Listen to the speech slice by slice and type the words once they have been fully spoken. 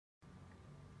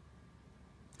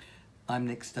I'm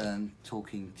Nick Stern,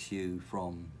 talking to you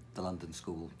from the London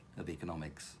School of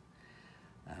Economics.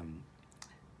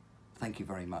 Thank you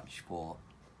very much for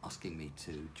asking me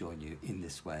to join you in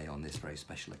this way on this very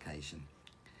special occasion.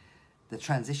 The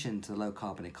transition to the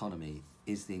low-carbon economy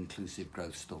is the inclusive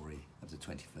growth story of the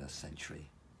 21st century.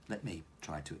 Let me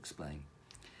try to explain.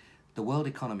 The world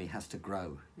economy has to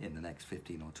grow in the next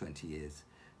 15 or 20 years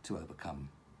to overcome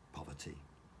poverty.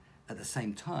 At the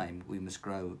same time, we must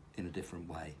grow in a different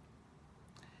way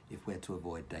if we're to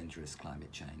avoid dangerous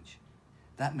climate change.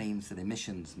 That means that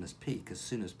emissions must peak as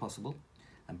soon as possible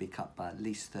and be cut by at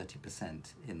least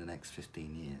 30% in the next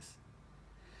 15 years.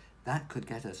 That could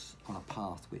get us on a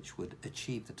path which would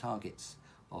achieve the targets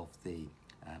of the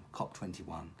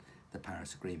COP21, the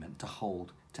Paris Agreement, to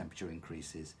hold temperature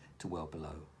increases to well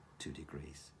below 2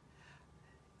 degrees.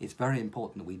 It's very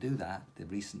important that we do that. The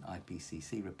recent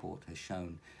IPCC report has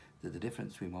shown that the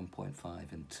difference between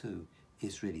 1.5 and 2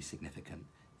 is really significant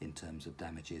in terms of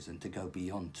damages, and to go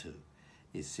beyond 2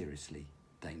 is seriously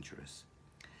dangerous.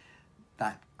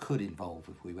 That could involve,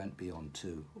 if we went beyond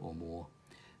 2 or more,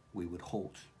 we would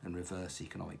halt and reverse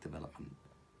economic development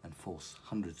and force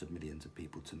hundreds of millions of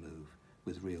people to move,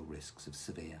 with real risks of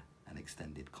severe and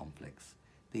extended conflicts.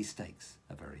 These stakes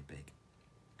are very big.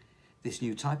 This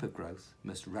new type of growth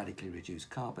must radically reduce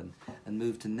carbon and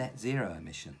move to net zero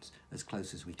emissions as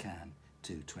close as we can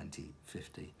to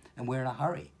 2050. And we're in a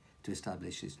hurry to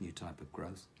establish this new type of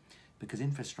growth because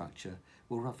infrastructure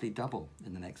will roughly double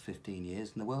in the next 15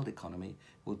 years and the world economy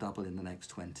will double in the next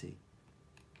 20.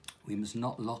 We must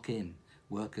not lock in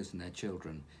workers and their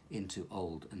children into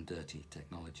old and dirty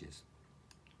technologies.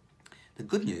 The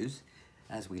good news,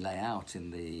 as we lay out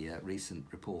in the recent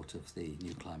report of the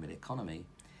New Climate Economy,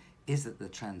 is that the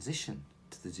transition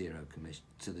to the zero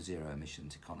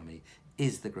emissions economy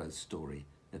is the growth story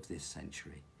of this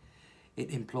century. It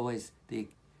employs the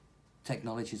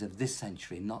technologies of this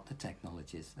century, not the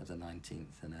technologies of the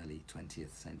 19th and early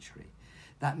 20th century.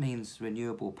 That means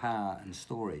renewable power and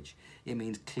storage. It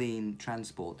means clean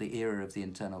transport. The era of the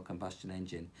internal combustion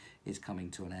engine is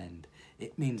coming to an end.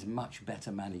 It means much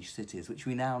better managed cities, which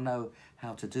we now know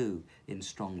how to do in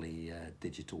strongly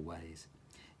digital ways.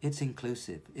 It's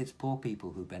inclusive. It's poor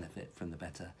people who benefit from the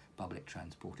better public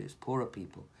transport. It's poorer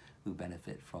people who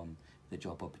benefit from the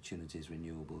job opportunities,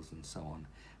 renewables and so on.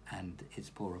 And it's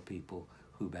poorer people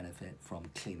who benefit from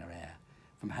cleaner air,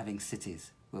 from having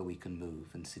cities where we can move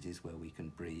and cities where we can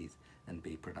breathe and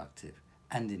be productive.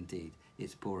 And indeed,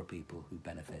 it's poorer people who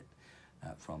benefit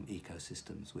from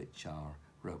ecosystems which are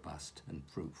robust and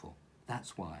fruitful.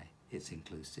 That's why it's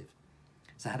inclusive.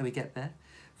 So how do we get there?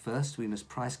 First, we must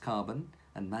price carbon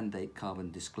and mandate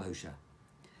carbon disclosure.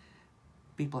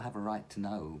 People have a right to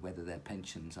know whether their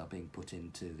pensions are being put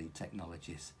into the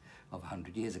technologies of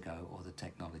 100 years ago or the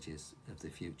technologies of the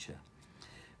future.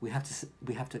 We have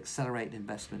to accelerate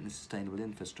investment in sustainable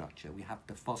infrastructure. We have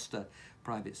to foster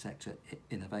private sector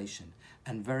innovation.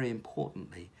 And very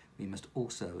importantly, we must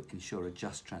also ensure a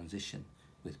just transition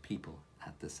with people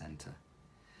at the centre.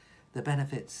 The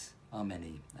benefits are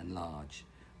many and large.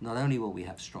 Not only will we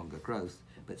have stronger growth,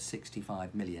 but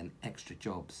 65 million extra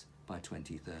jobs by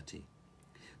 2030.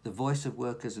 The voice of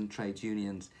workers and trade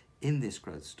unions in this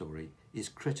growth story is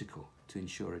critical to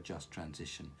ensure a just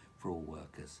transition for all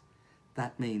workers.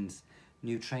 That means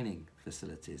new training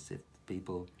facilities if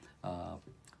people are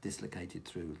dislocated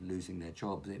through losing their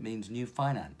jobs. It means new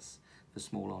finance for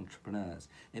small entrepreneurs.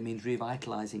 It means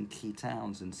revitalising key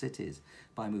towns and cities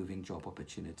by moving job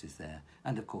opportunities there.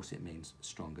 And of course it means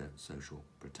stronger social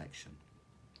protection.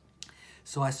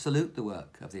 So I salute the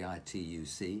work of the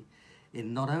ITUC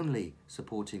in not only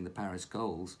supporting the Paris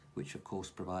goals, which of course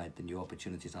provide the new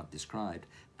opportunities I've described,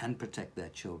 and protect their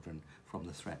children from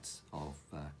the threats of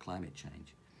climate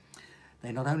change.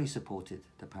 They not only supported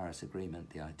the Paris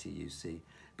Agreement, the ITUC,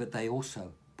 but they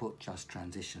also put just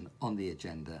transition on the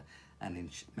agenda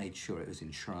and made sure it was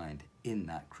enshrined in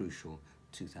that crucial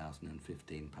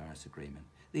 2015 Paris Agreement.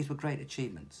 These were great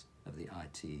achievements of the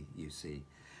ITUC,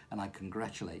 and I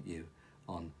congratulate you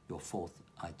on your 4th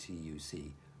ITUC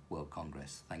World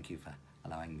Congress. Thank you for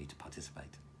allowing me to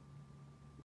participate.